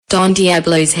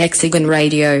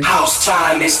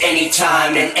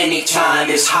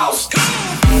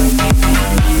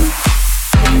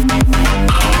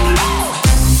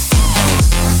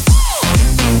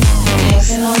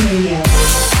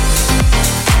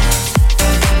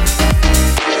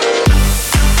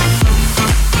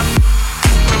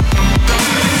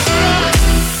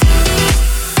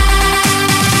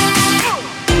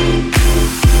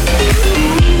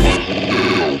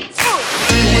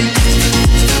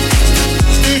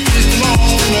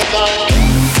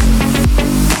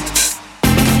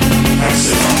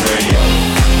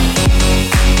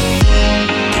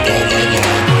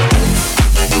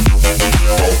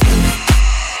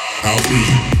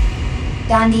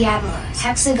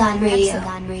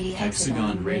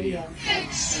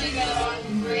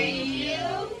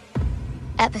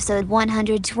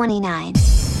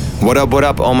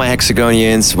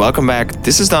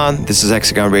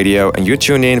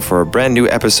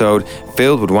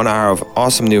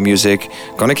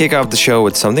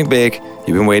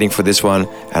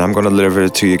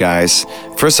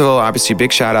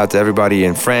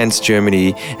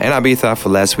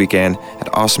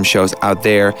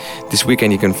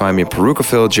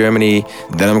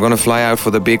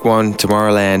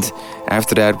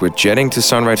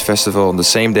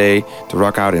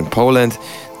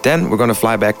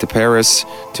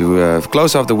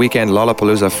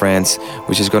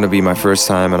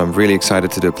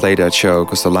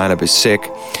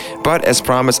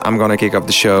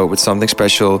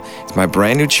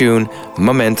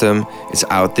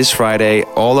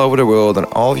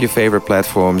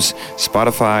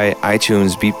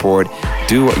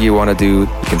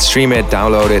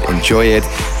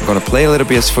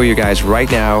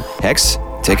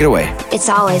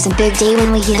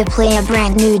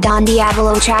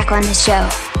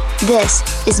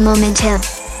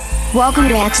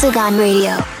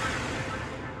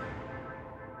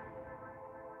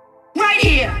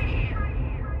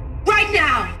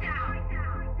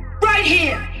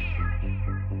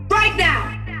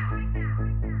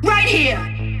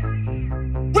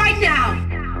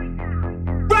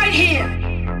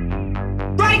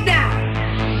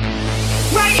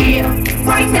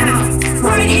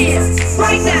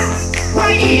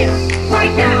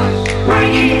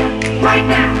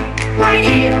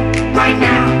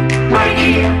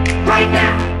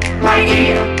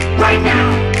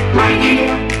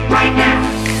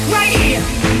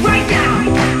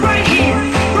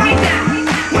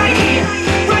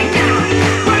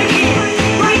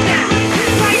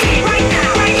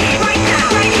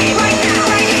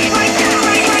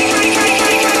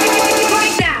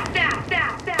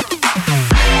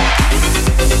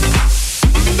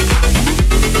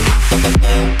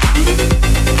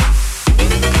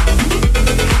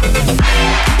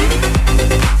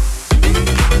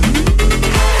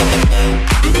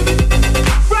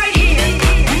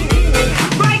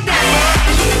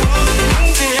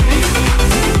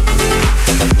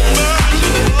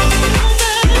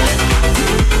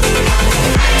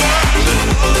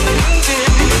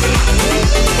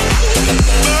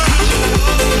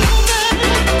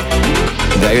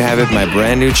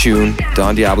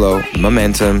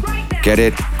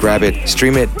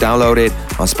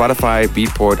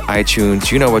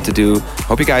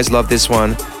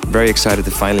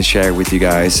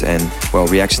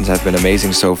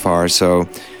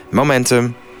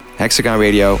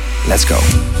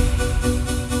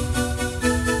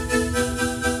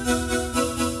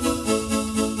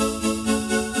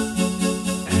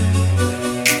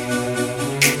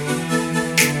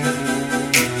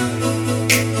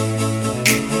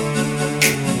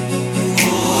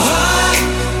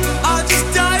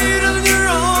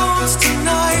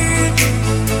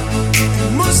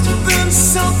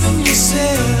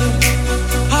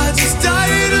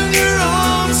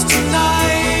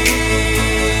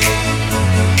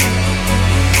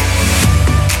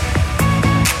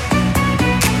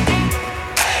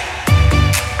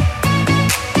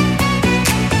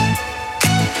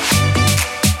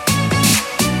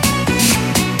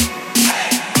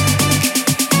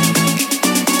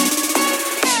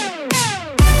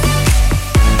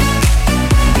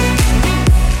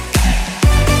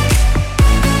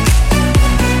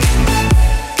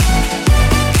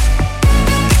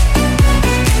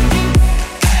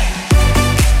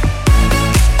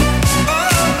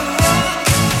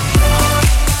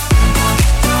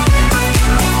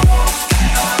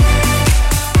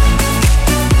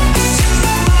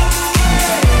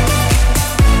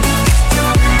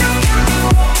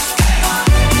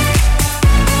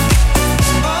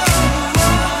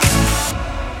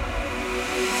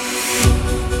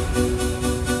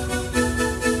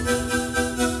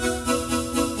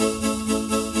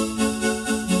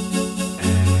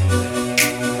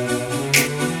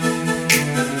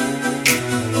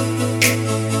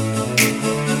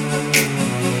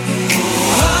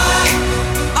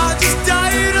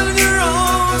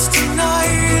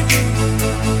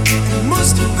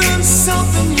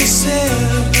something you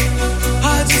said.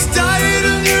 I just died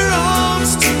in your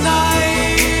arms tonight.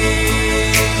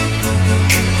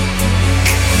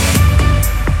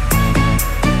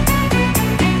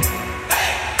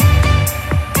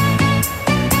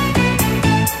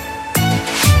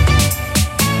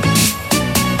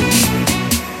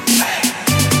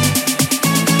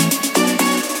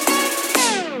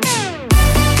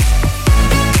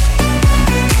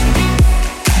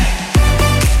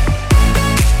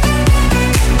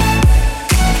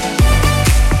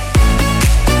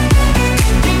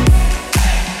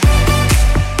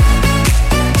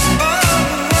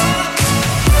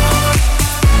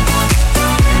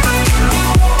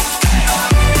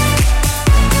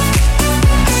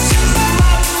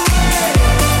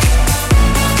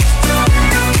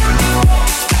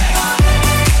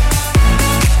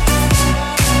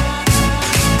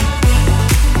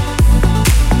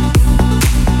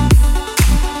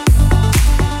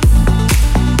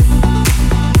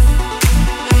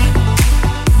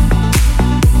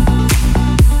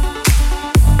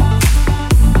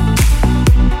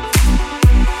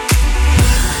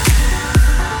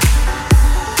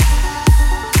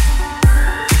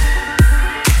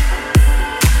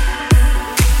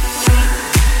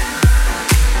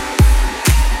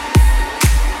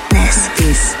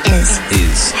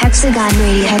 Hexagon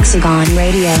Radio. Hexagon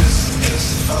Radio.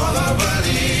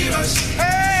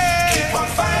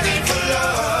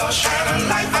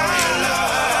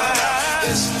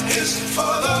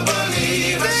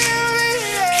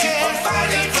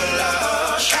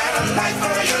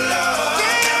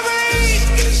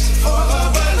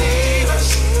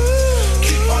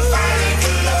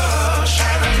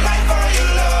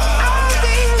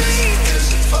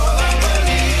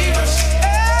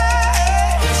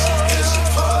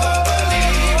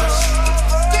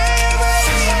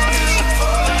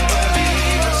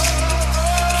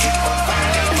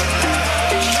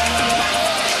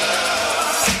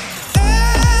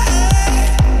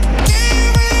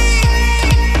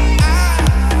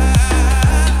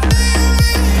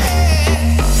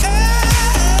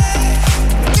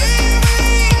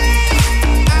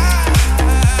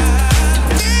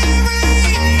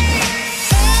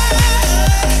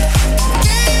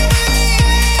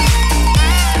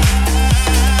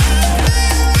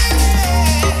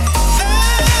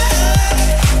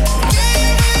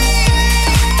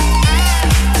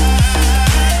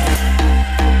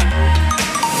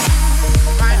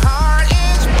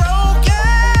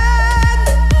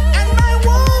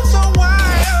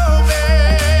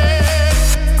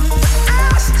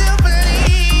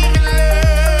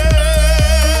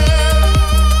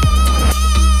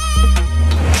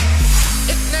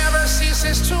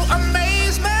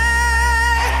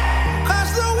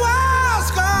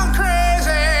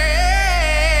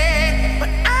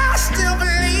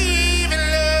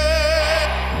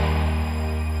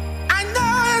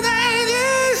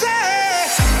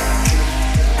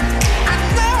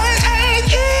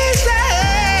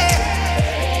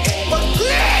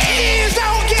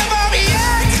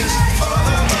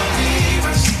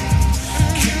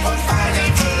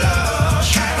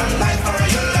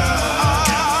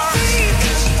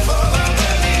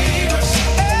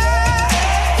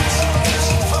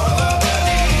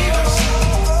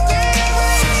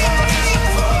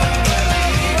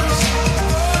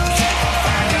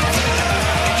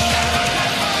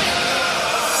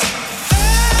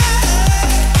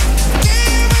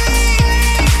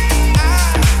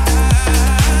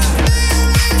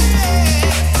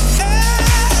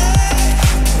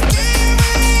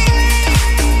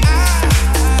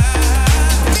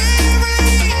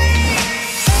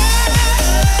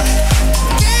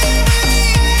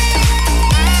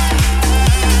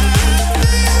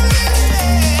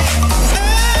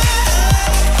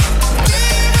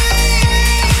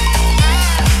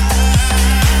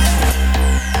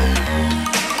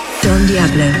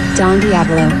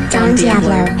 Don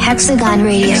Diablo. Hexagon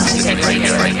Radio.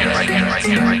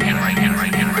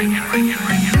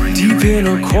 Deep in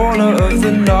a corner of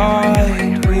the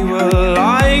night, we were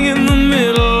lying in the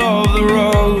middle of the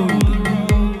road,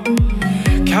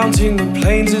 counting the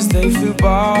planes as they flew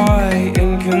by,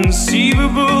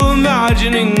 inconceivable,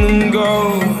 imagining them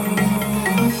go.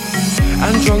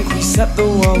 And drunk we set the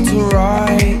world to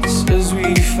rights as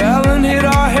we fell and hit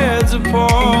our heads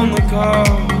upon the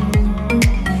curb.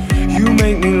 You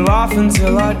make me laugh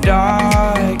until I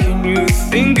die. Can you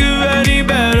think of any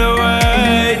better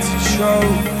way to show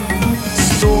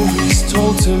stories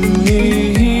told to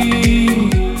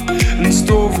me and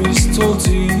stories told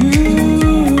to you?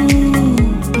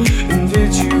 And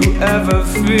did you ever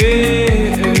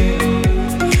feel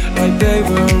like they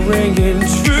were ringing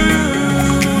true?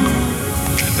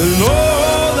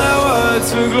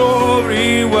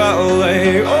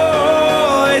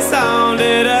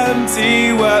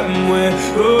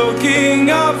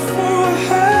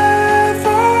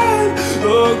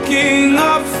 looking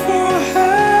up for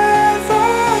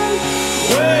heaven.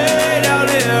 Way down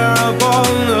here upon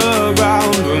the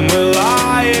ground, when we're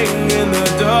lying in the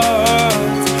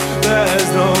dirt, there's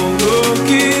no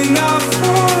looking up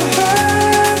for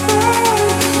heaven.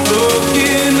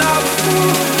 Looking up for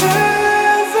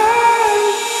heaven.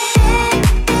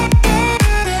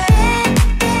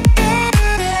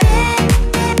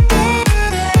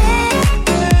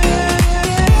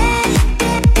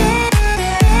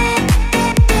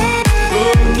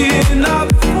 Looking up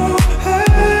for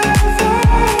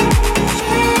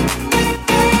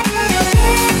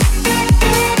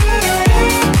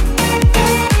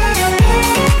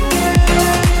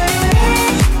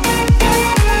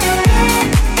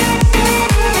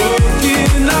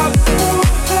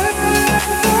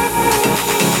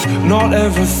Not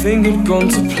everything had gone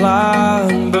to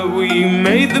plan, but we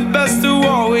made the best of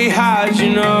what we had,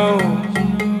 you know.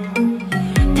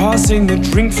 Passing the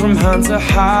drink from hand to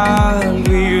hand,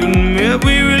 we admit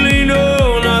we really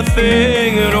know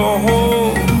nothing at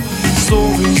all.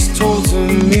 Stories told to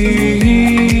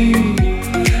me,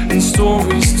 and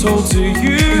stories told to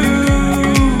you.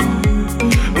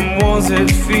 And was it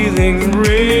feeling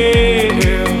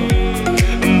real?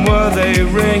 And were they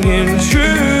ringing true?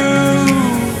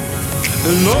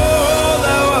 And all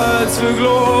their words for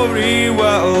glory,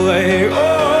 well, they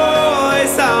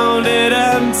sounded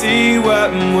empty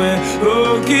when we're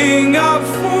looking up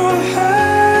for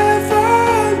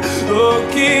heaven.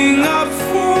 Looking up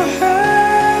for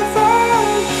heaven.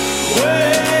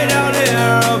 Way down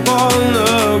here upon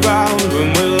the ground, when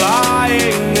we're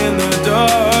lying in the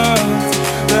dirt,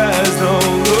 there's no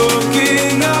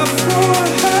looking up for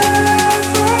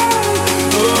heaven.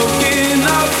 Looking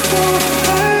up for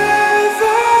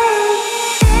heaven.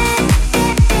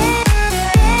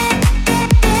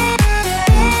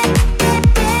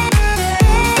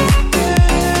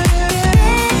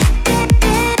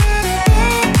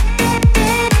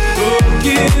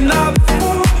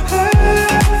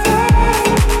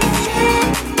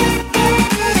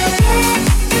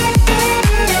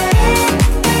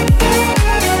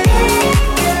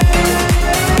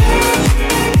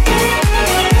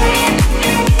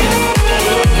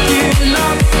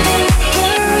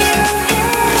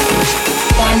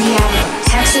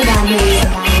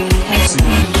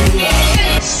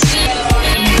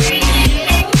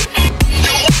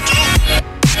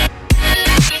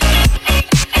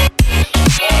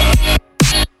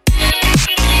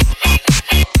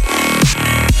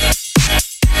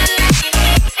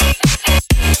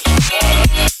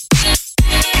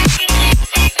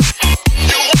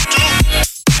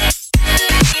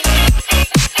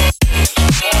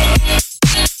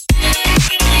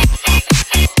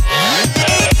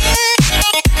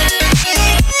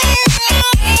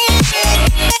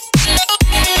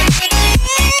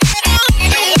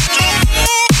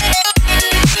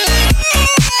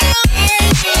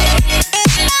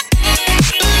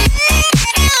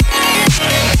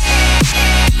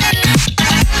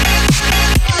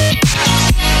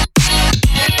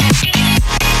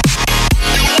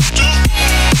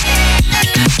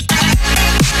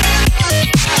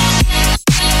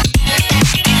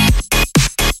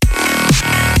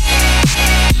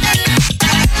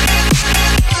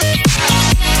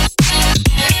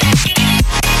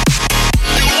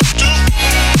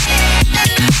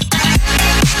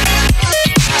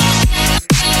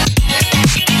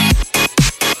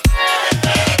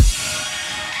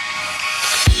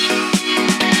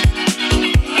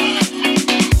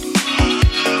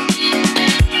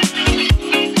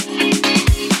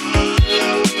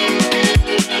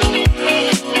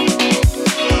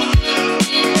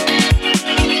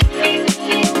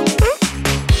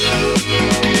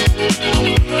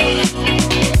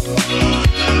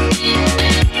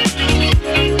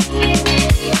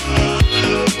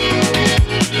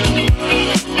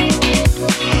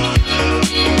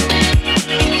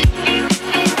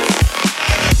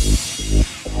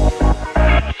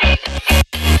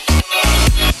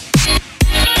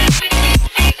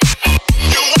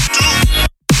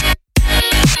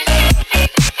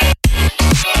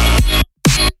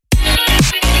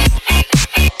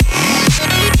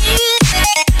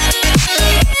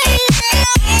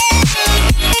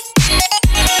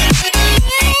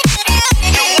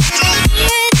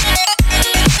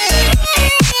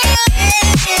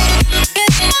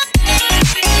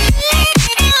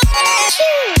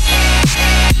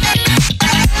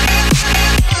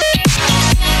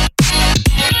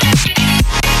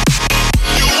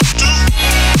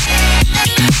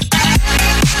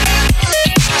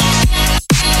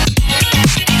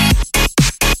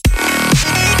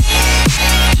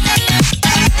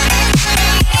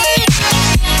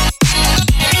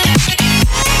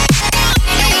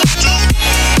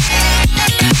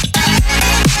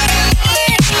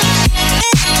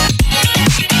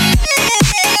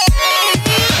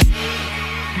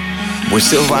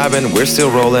 still vibing, we're still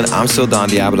rolling. I'm still Don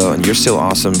Diablo, and you're still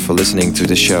awesome for listening to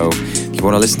the show. If you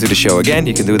want to listen to the show again,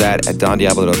 you can do that at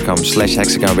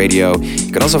dondiablo.com/Hexagon Radio.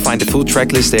 You can also find the full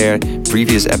track list there,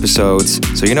 previous episodes.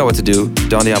 So you know what to do,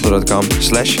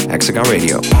 dondiablo.com/Hexagon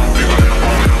Radio.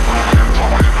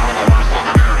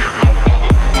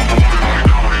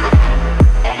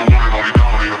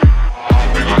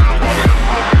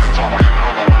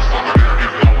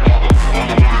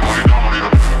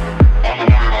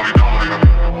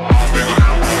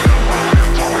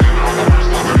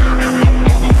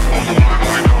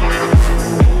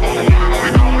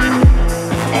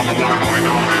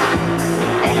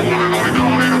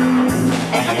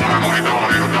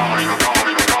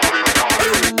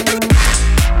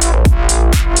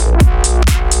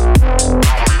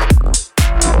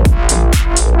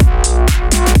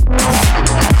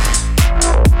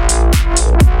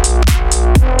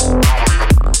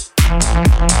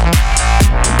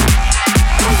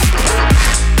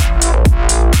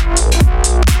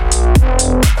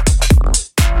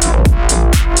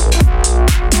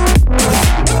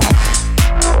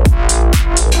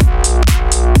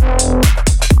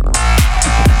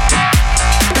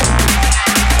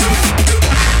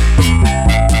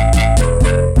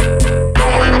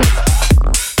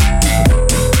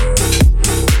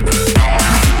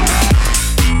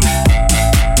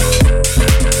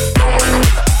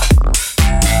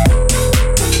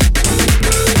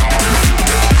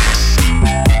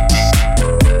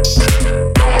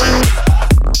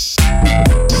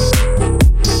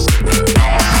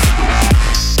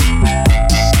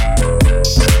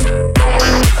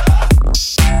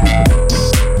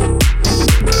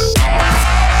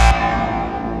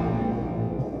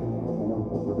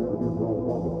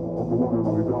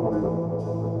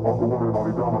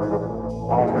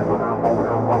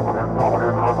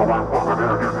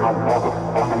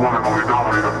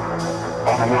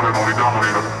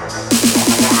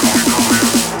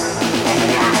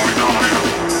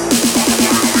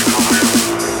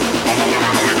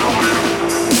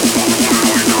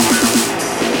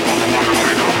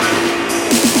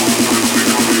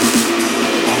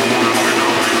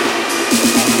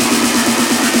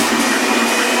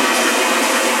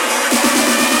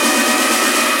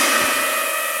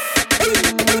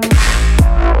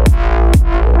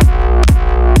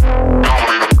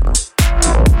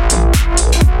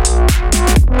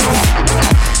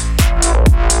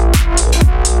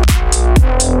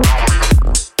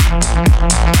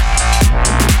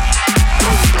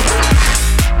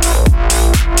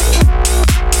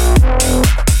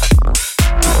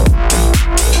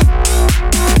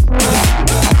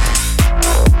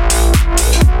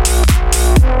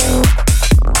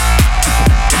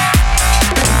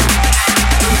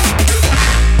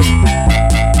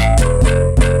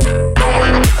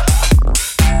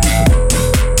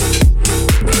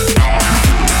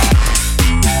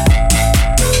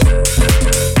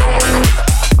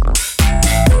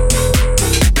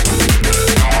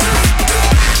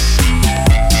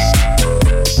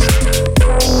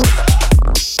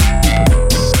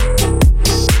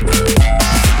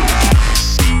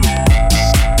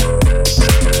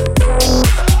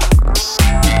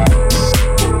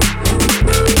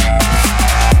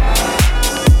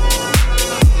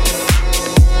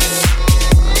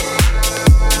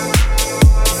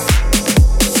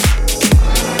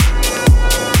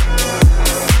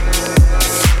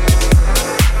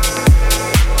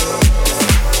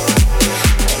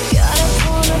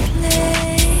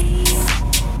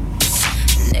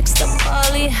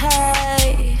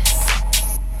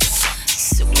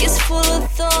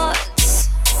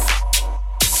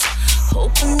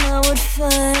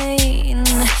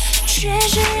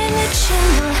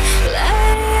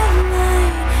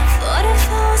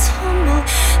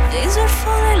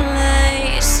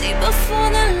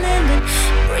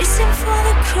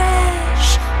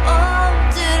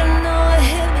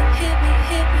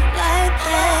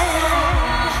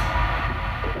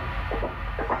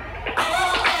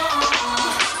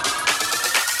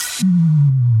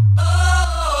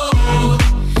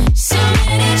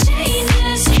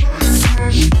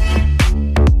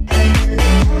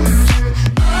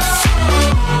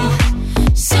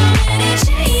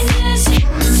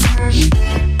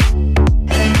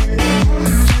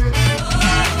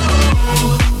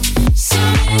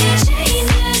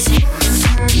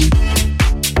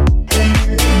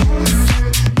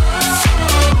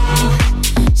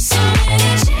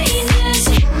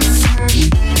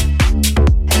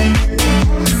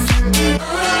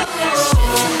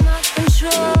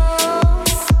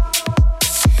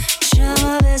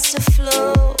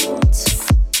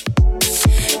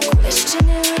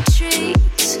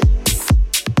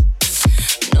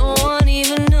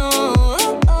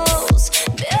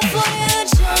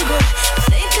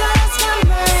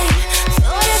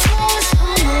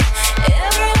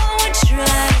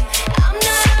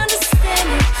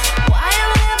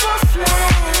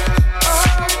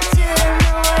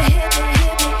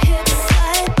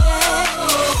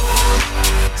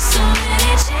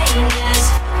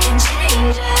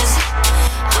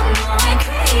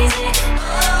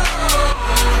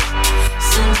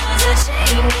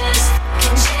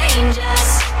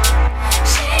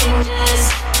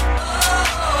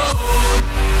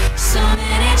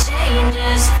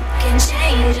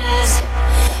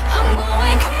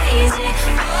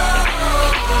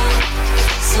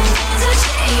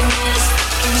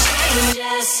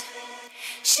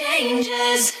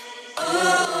 changes.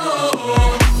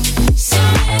 Oh, so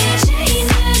many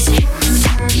changes.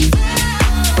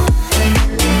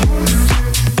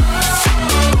 Oh,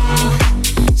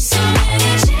 so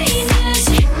many changes.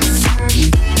 Oh,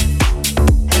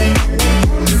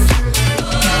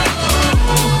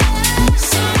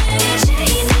 so many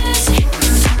changes.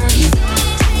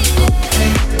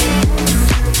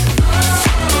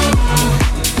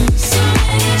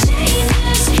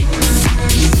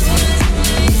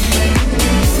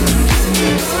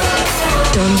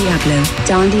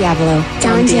 Don Diablo.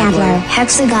 Don Diablo.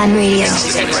 Hexagon Radio.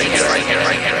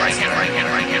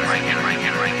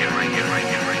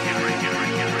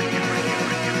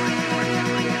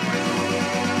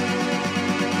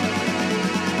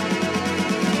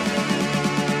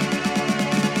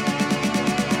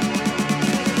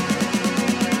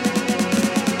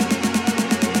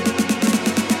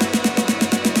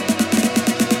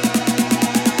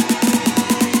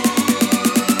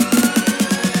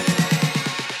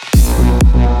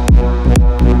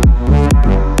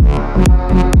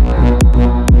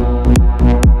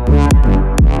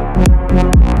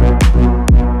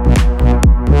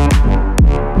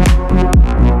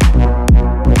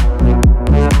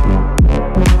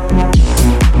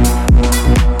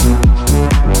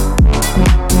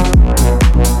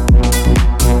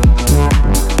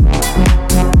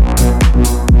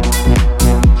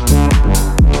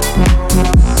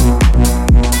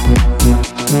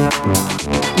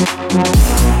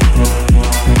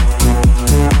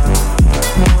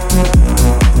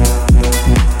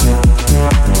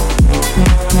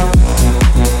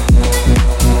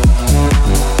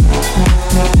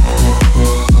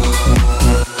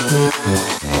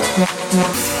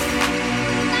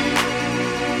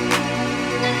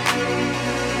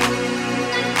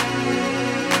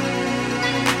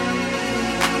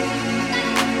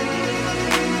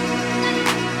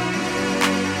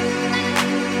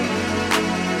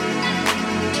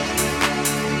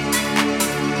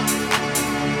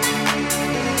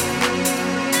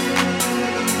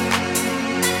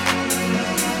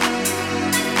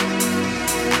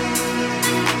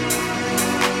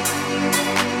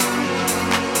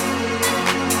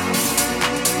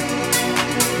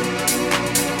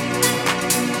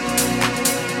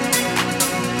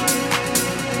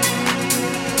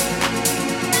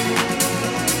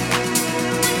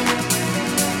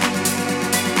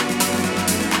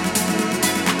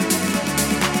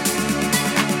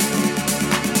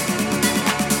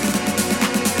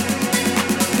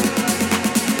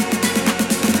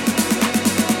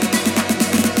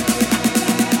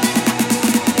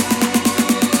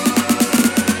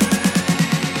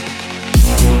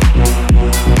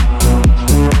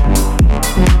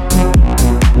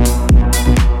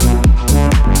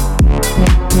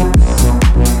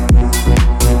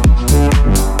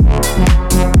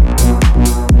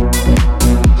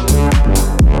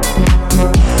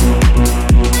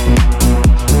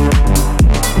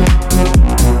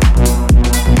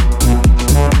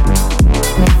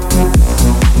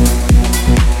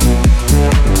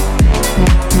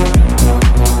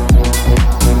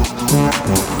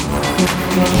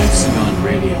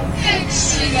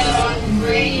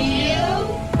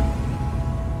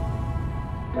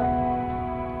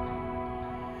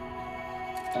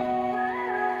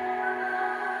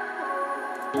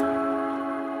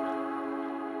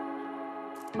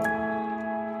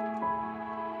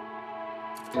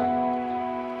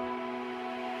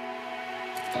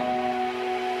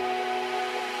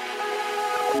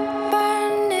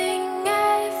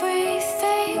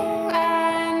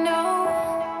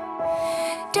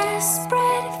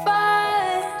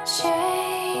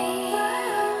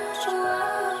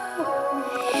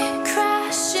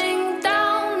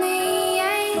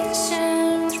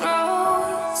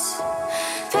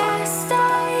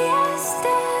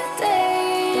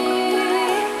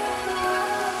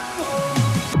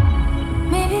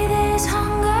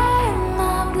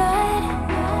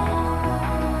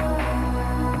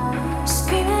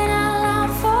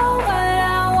 For what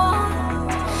I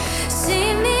want,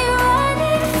 see me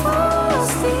running for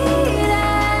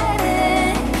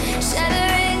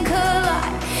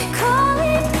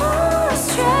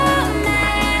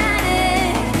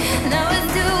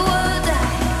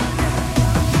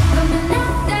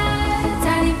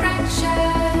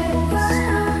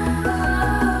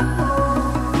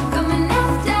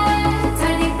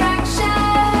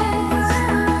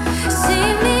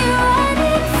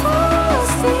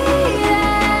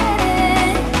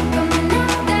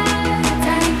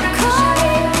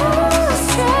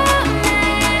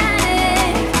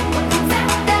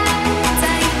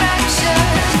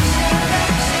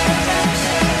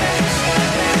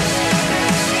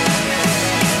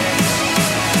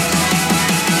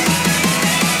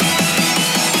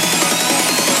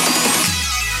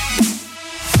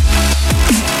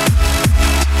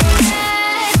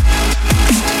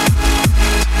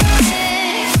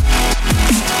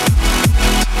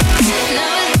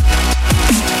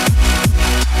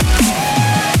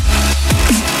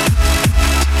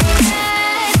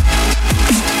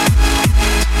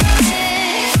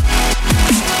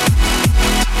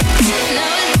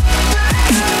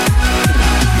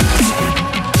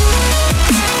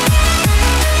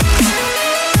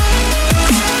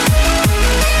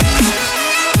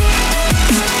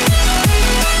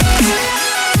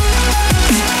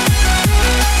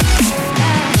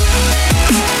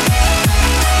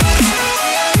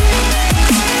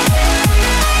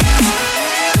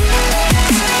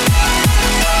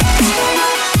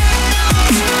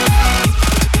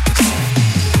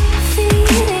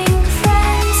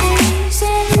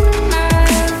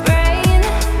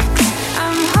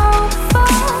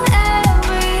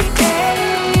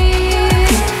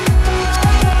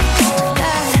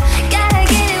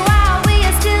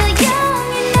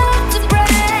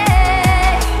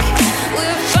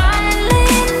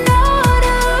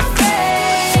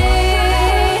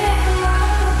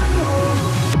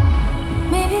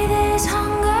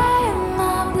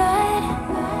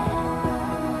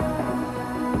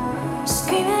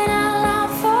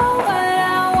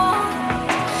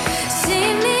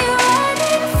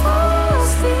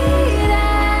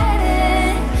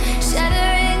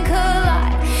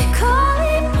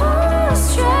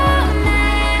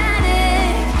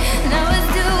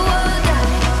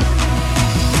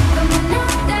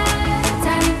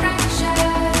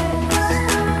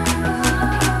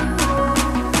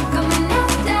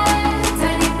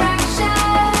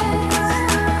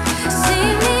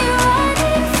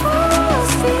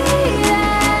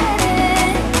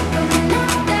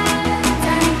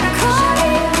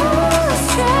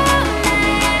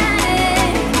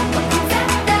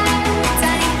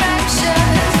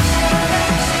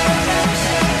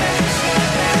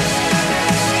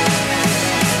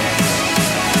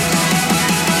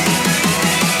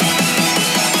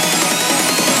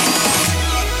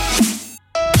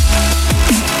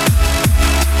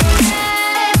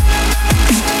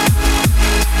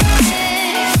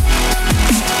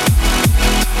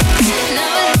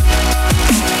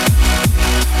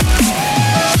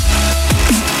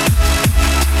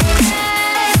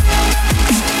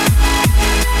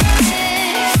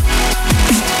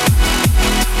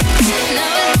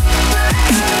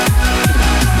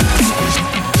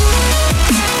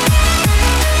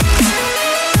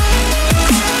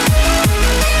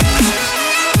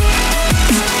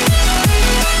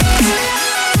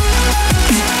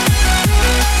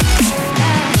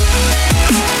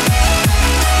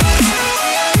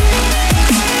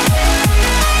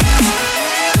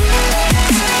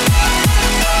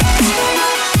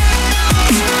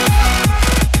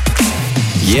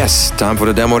Yes, time for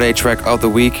the demo day track of the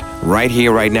week. Right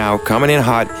here, right now, coming in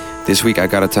hot. This week I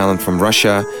got a talent from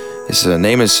Russia. His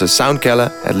name is Soundkelle,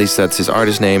 at least that's his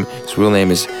artist name. His real name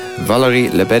is Valery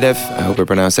Lebedev. I hope I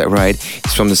pronounced that right.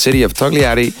 He's from the city of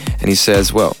Togliatti, and he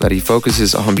says, well, that he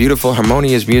focuses on beautiful,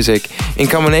 harmonious music in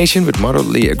combination with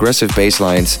moderately aggressive bass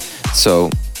lines. So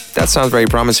that sounds very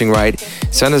promising, right?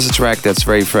 Send us a track that's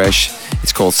very fresh.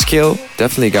 It's called Skill.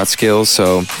 Definitely got skills.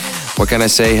 So what can I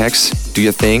say, Hex? Do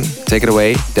your thing. Take it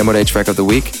away. Demo day track of the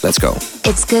week. Let's go.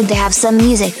 It's good to have some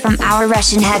music from our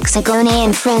Russian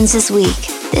Hexagonian friends this week.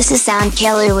 This is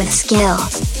Soundkelle with Skill.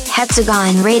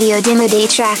 Hexagon Radio Demo Day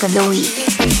track of the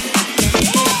week.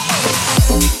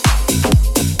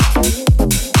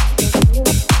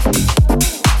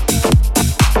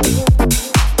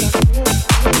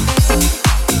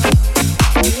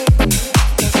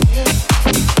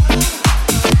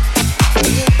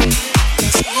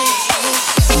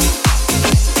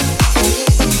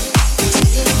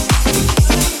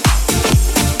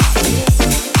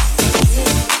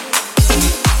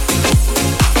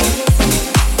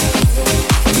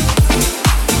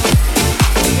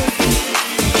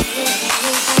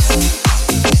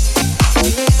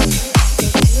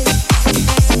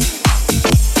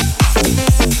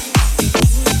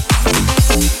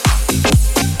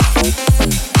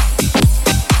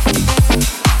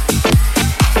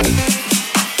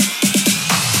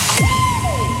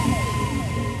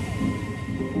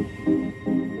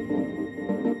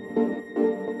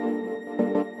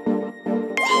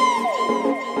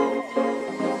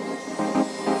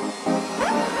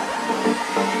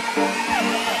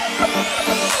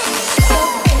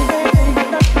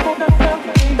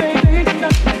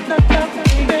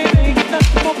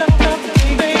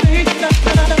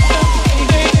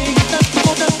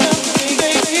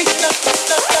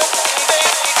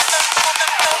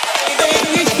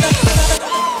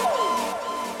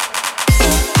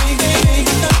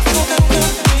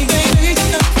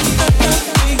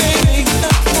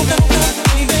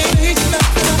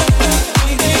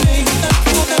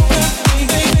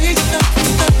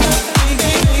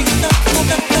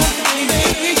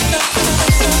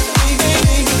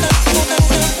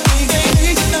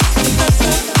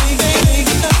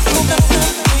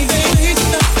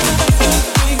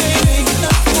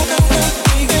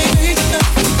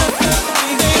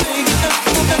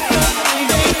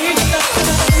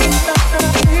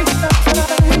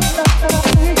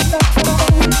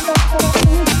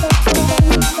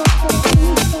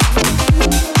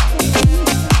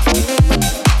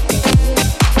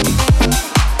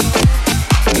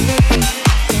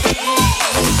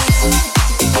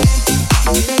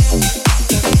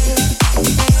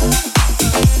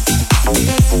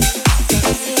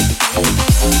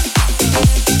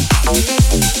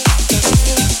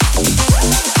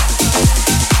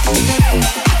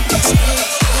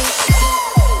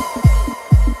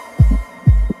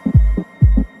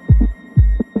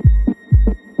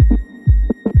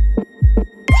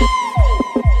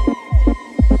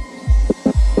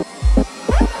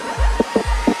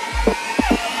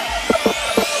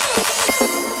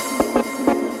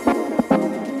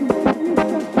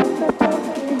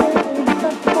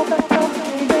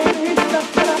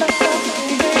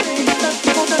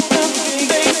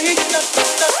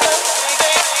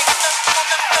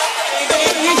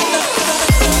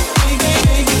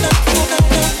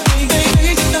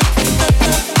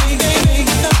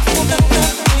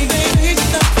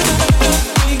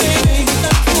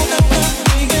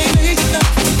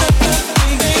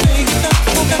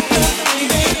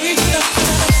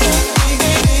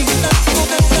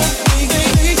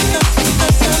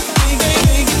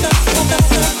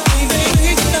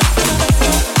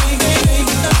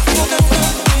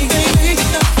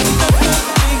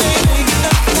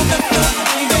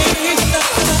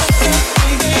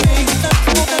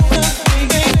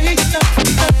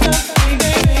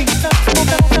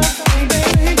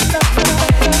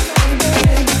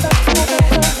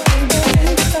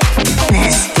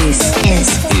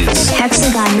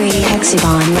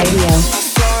 Hexagon Radio.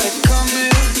 Yeah.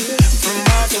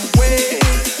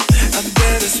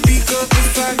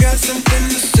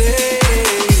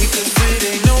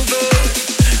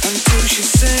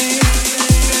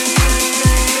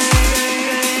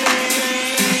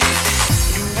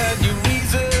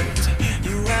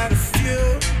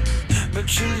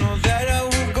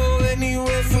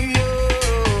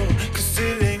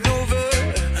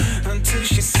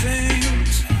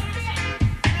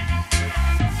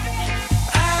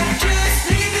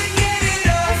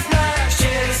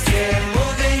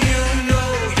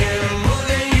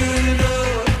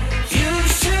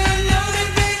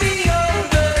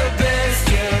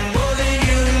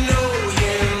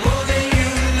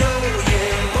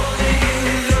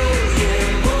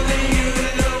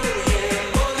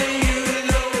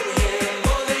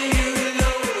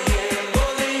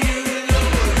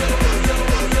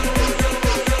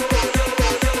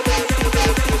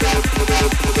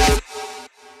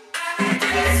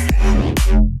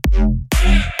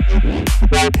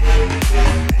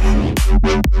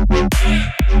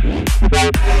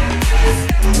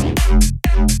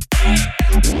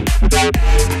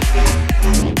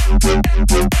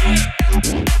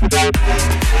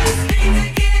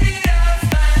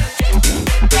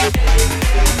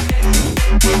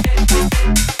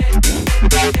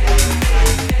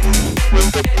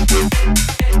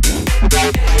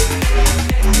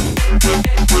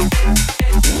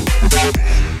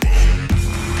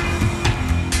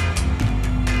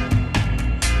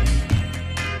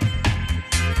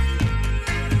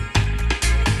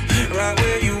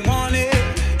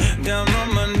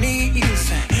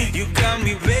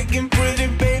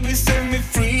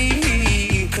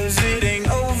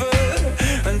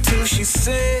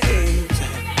 saved.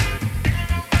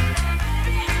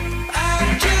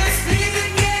 I just need to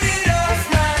get it off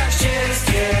my chest.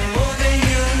 Yeah, more than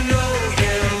you know.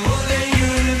 Yeah, more than you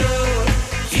know.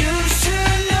 You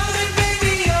should know that,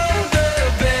 baby, you're the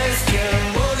best.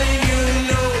 Yeah, more than you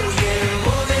know. Yeah,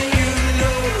 more than you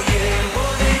know. Yeah,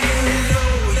 more than you know.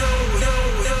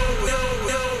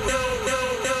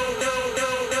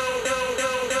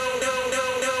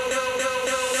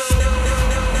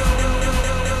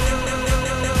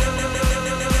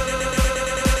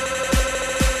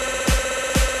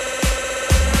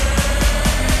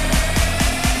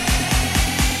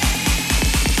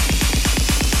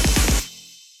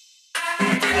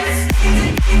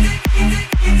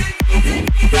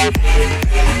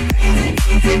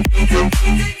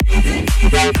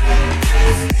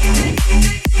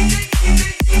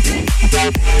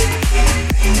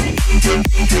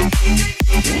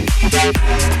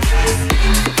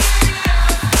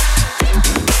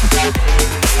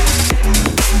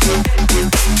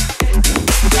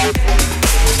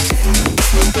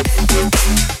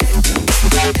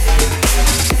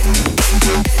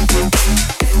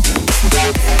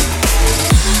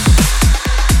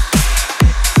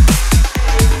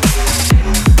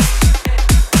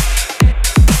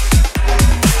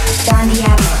 Don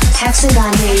Diablo,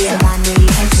 Hexagon Radio. Hexagon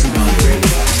Radio.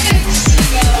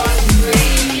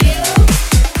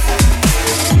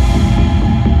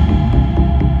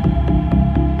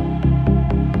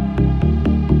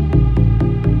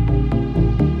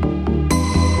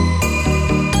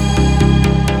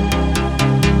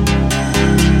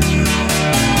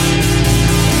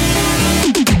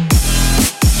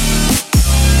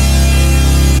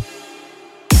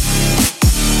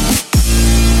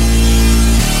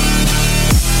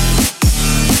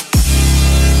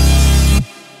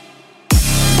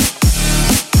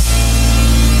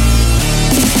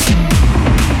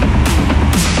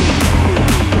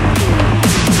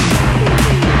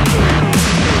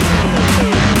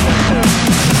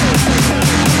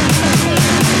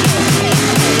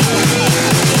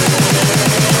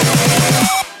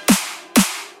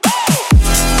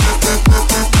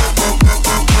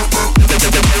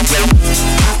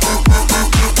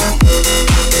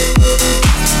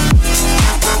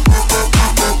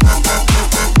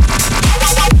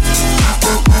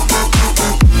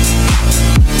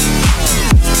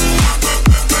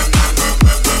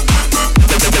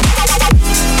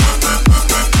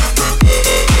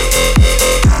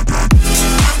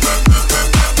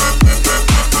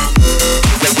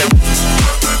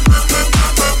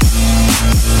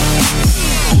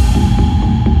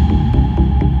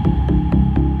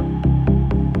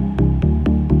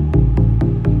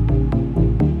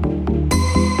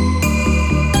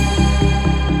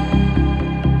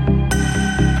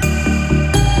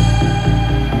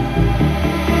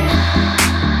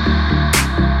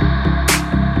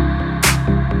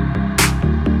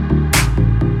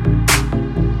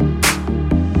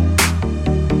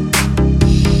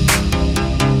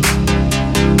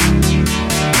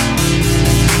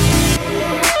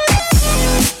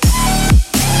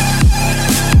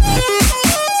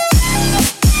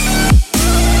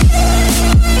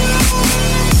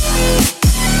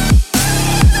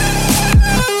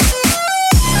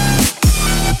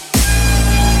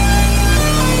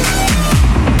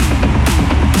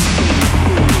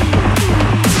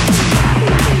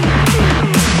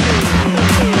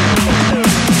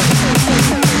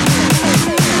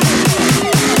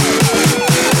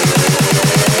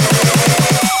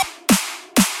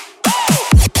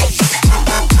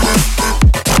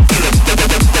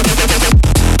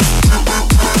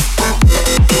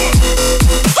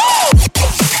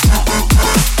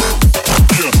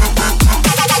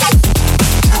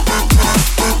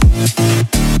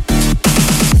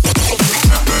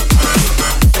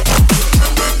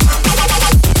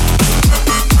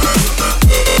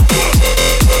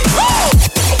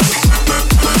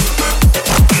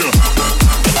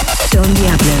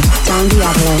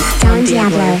 Don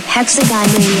Diablo, Hexagon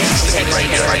Radio.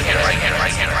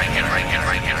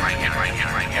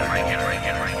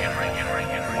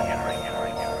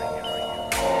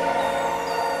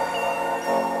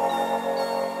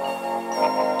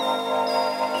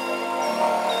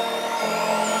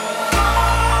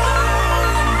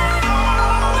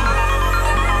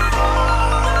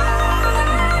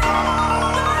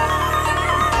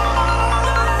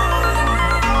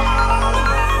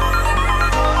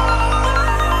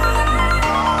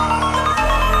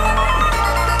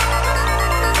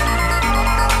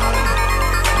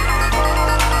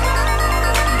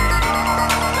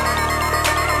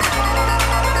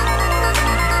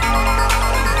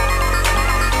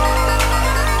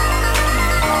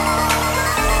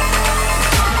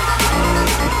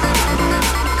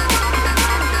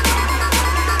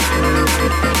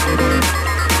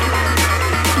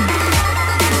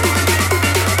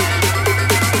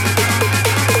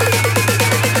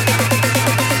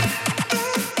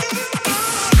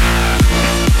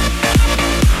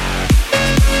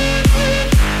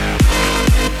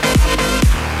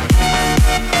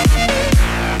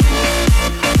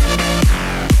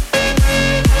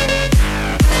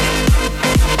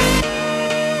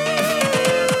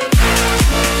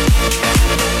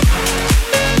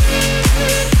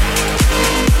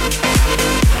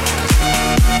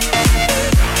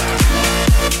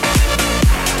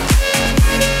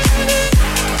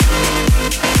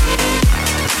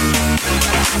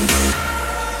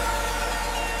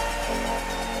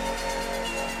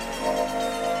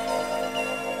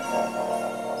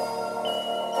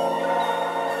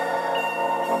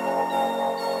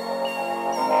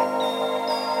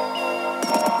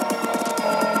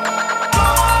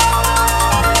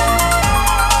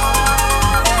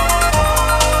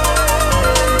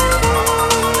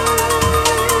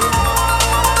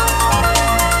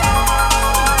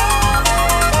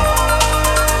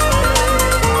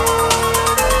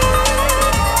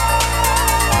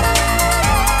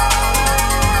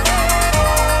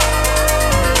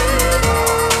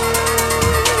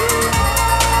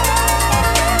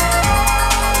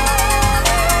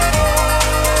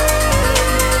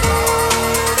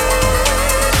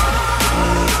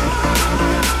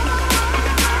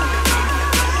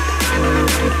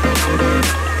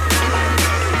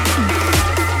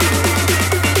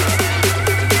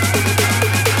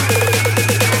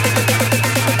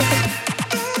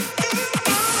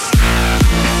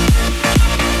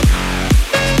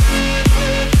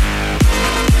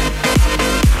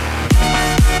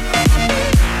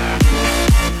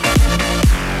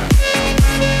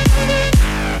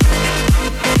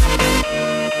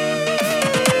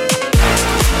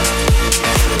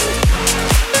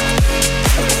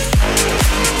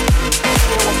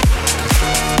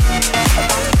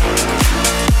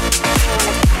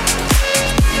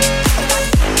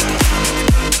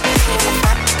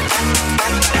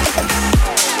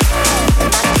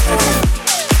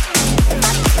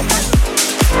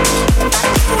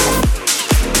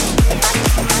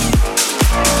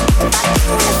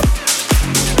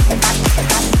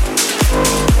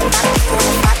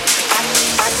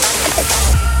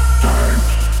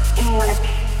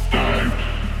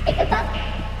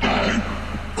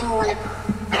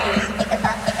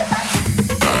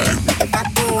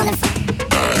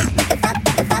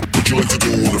 to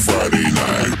do on a Friday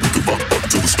night? We can rock up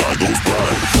till the sky goes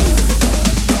bright.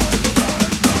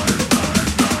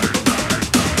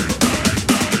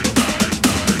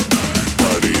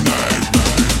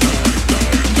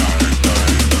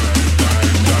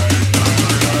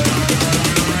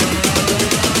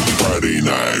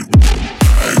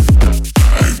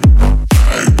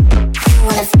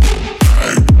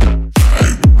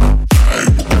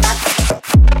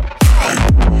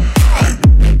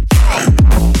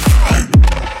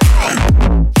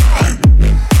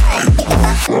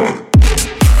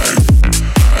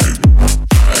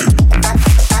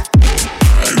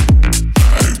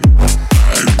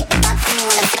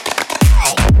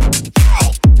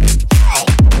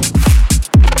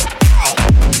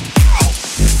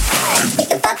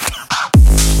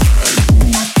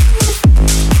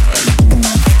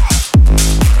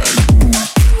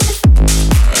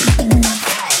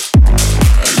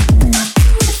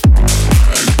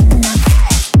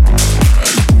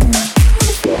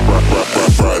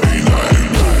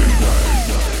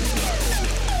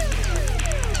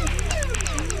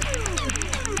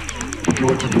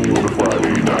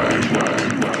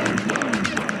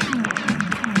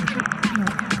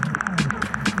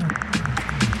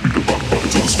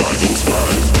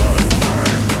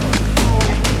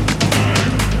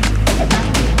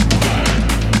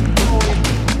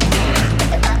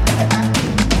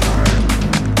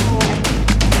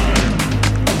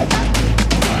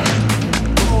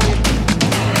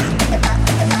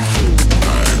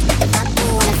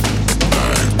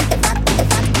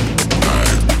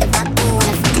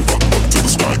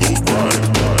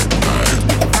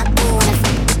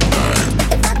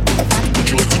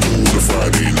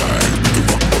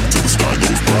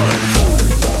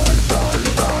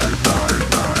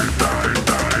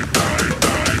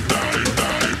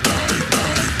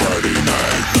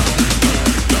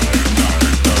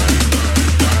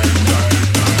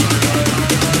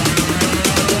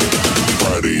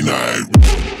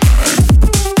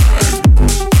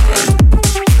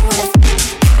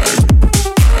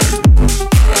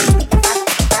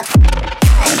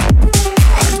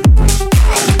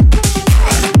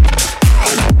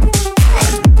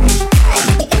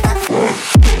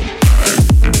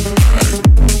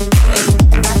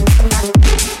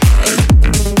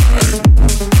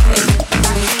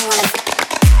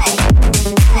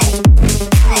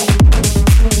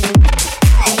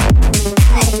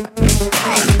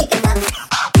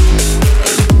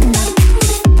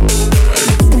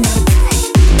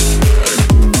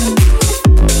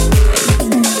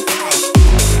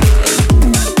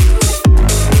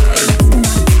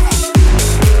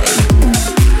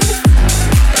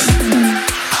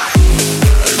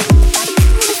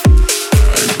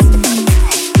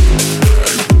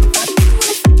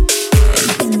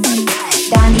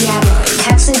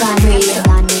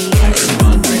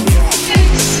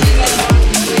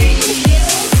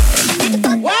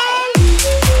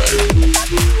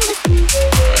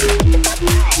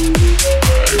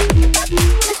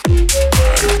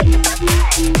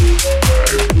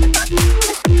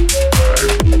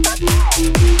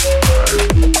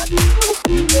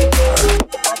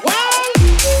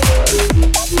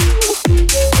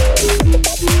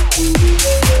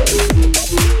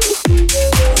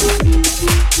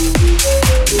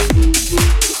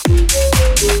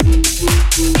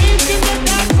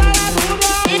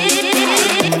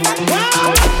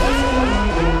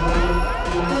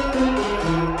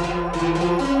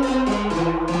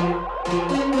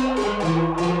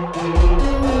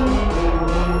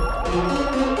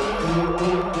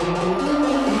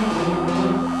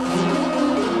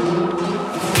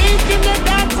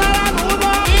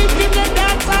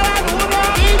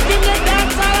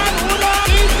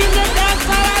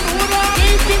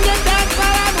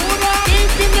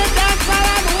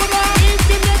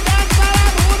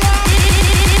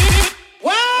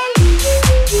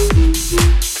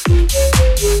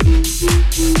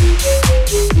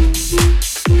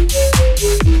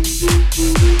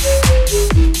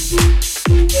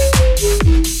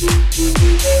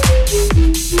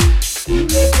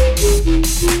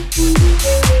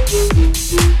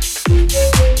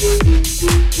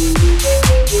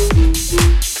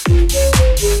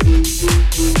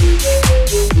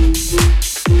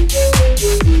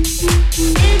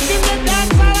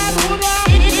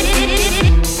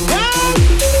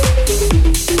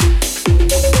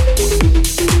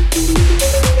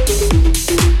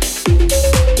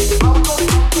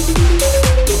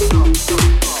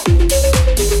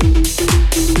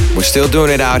 Still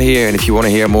doing it out here, and if you want to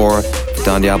hear more of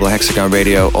Don Diablo Hexagon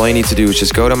Radio, all you need to do is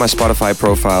just go to my Spotify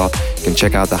profile. You can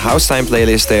check out the House Time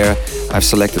playlist there. I've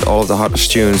selected all of the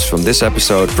hottest tunes from this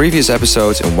episode, previous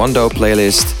episodes in one dope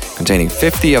playlist containing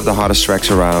 50 of the hottest tracks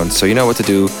around. So you know what to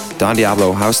do. Don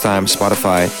Diablo, House Time,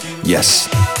 Spotify. Yes.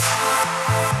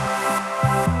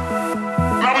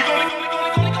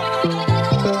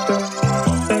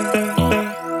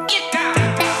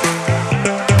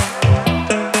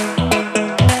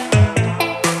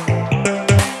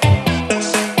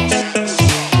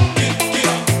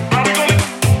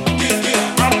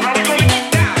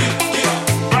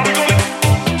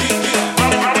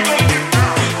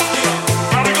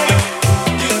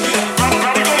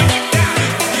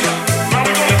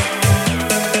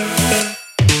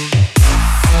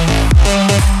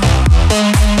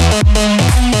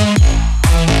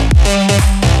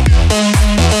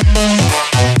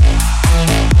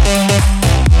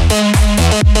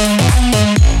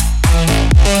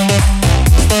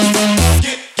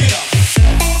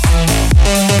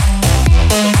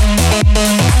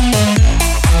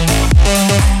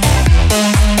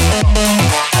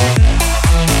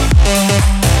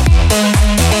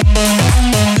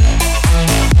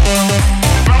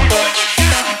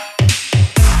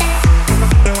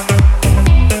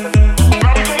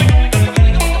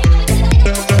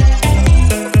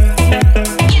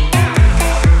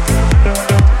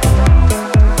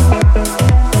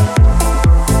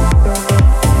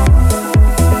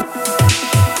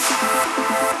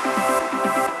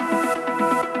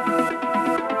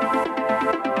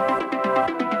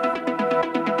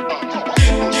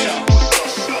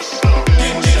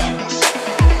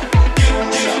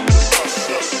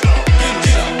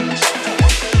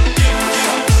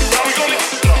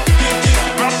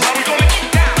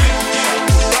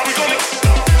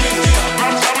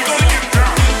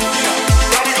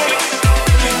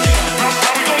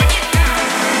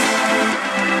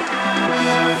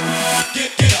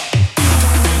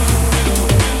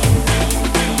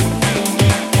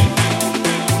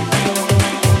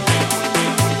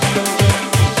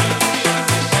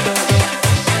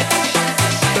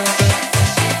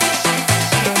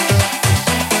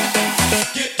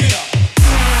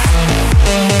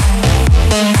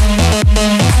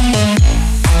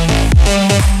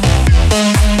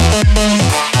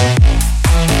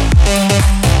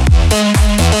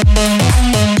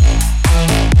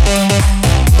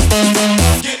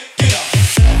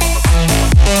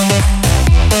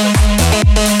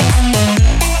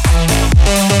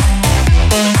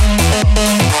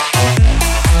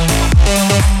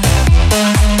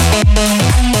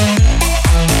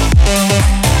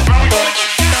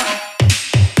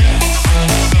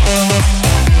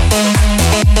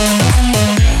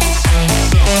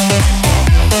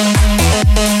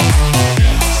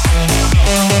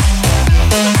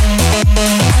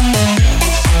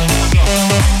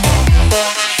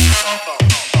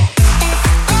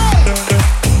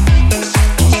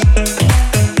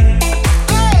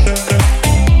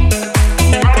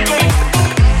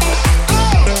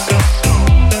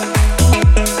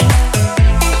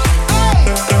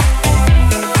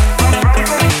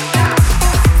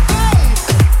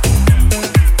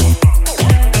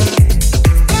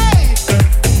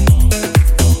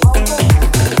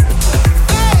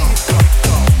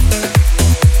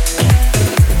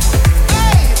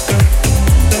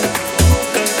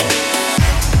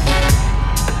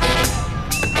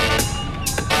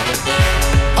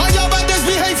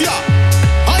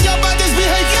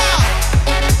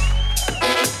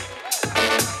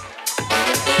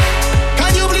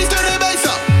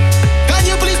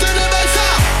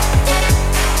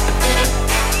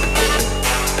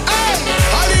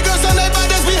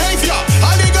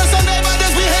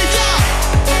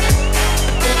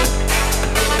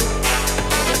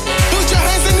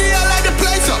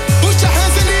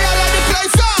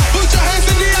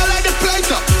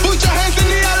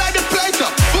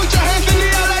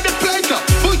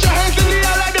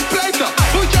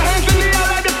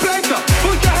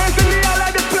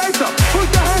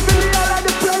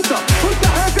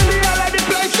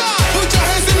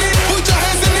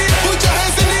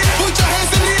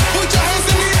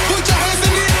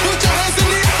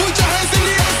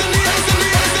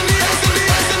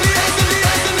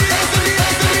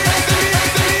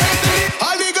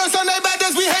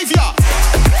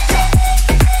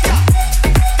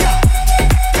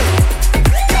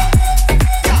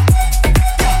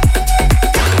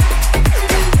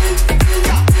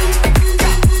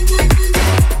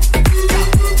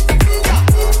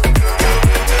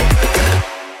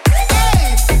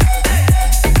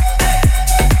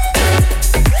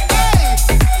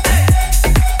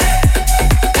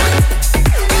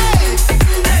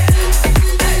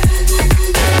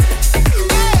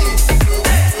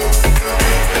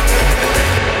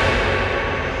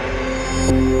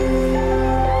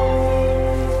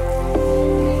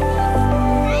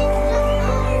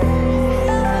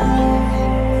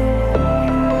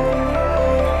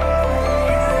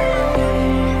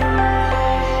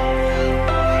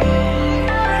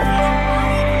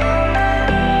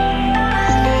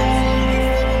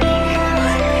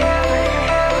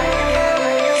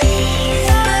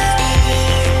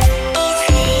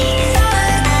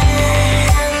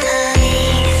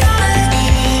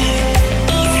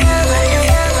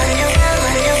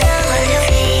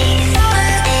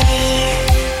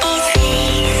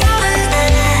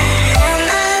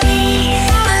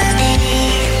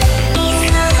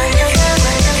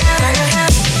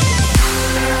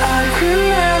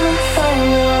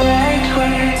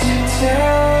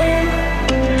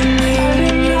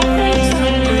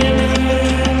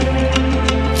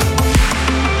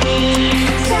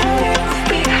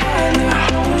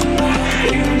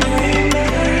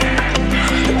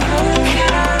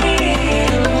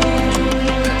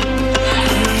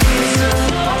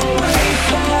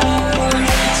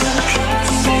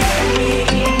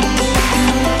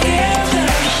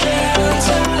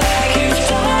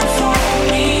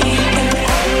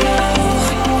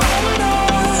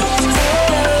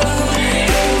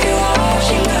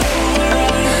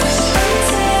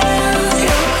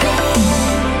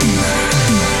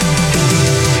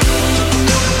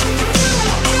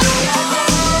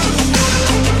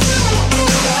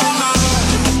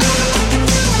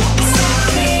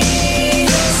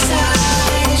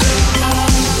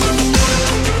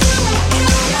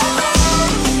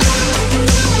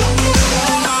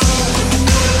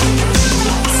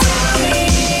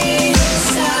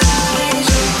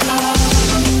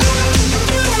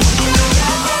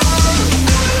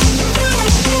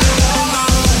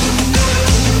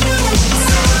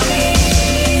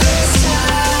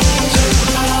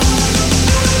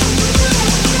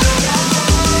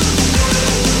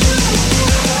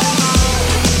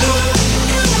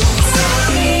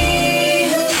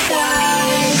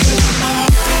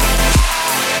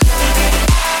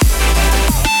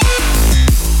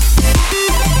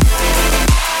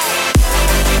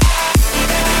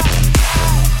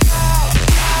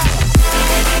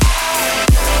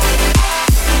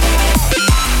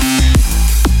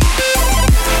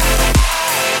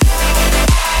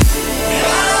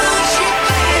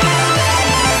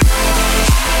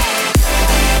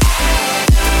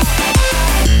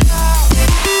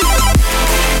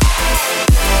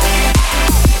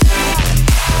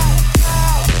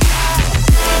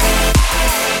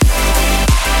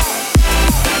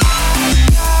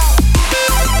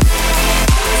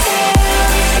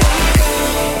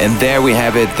 And there we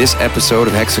have it. This episode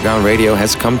of Hexagon Radio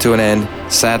has come to an end,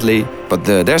 sadly. But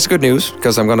there's good news,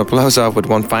 because I'm going to close off with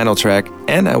one final track.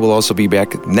 And I will also be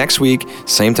back next week,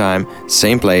 same time,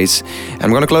 same place. I'm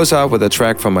going to close off with a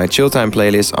track from my Chill Time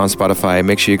playlist on Spotify.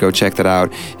 Make sure you go check that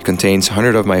out. It contains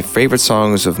 100 of my favorite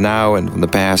songs of now and from the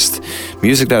past.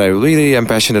 Music that I really am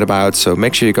passionate about. So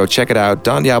make sure you go check it out.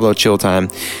 Don Diablo Chill Time.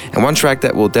 And one track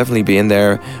that will definitely be in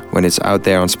there when it's out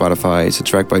there on Spotify is a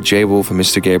track by J Wolf and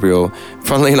Mr. Gabriel.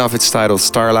 Funnily enough, it's titled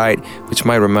Starlight, which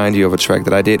might remind you of a track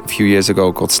that I did a few years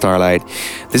ago called Starlight.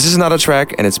 This is another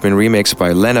track, and it's been remixed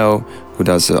by Leno, who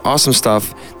does awesome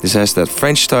stuff. This has that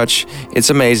French touch.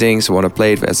 It's amazing, so I want to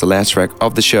play it as the last track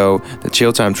of the show, the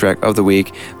Chill Time track of the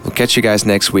week. We'll catch you guys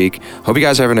next week. Hope you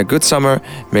guys are having a good summer.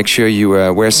 Make sure you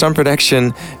wear sun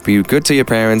protection, be good to your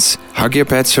parents, hug your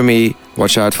pets for me,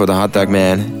 watch out for the hot dog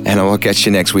man, and I will catch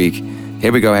you next week.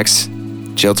 Here we go, Hex.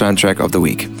 Chill Time track of the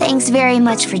week. Thanks very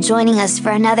much for joining us for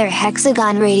another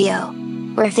Hexagon Radio.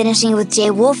 We're finishing with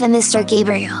J Wolf and Mr.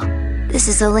 Gabriel. This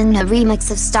is a Linda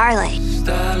remix of Starlight.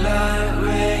 Starlight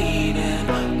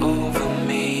raining over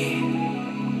me,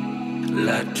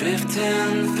 like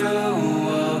drifting through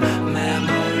a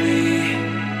memory.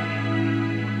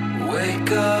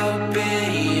 Wake up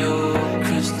in your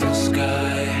crystal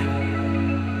sky.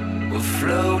 We're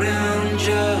floating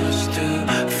just to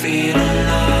feel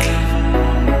alive.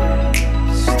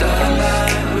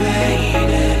 Starlight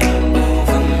raining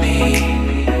over me,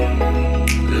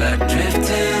 like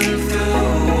drifting through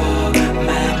a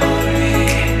memory.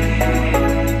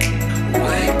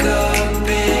 Wake up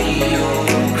in your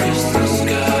crystal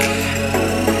sky.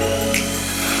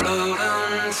 Float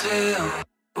until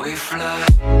we fly.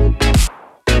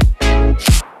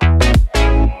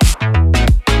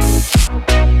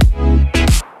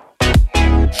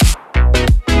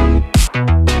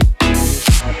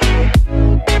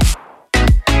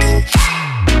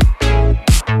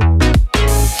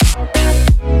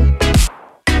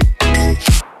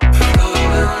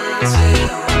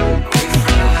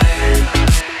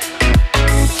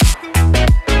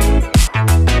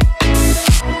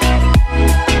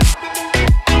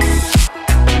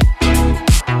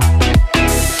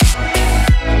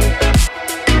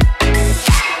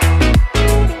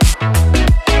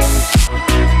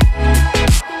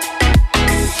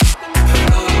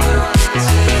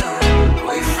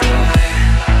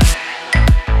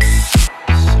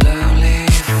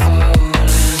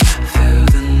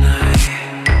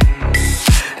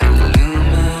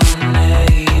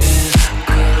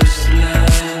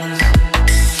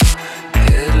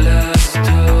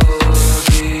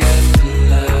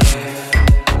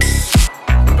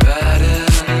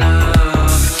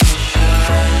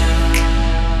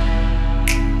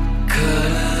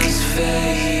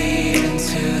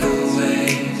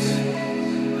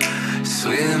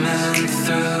 Swimming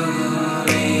through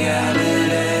reality.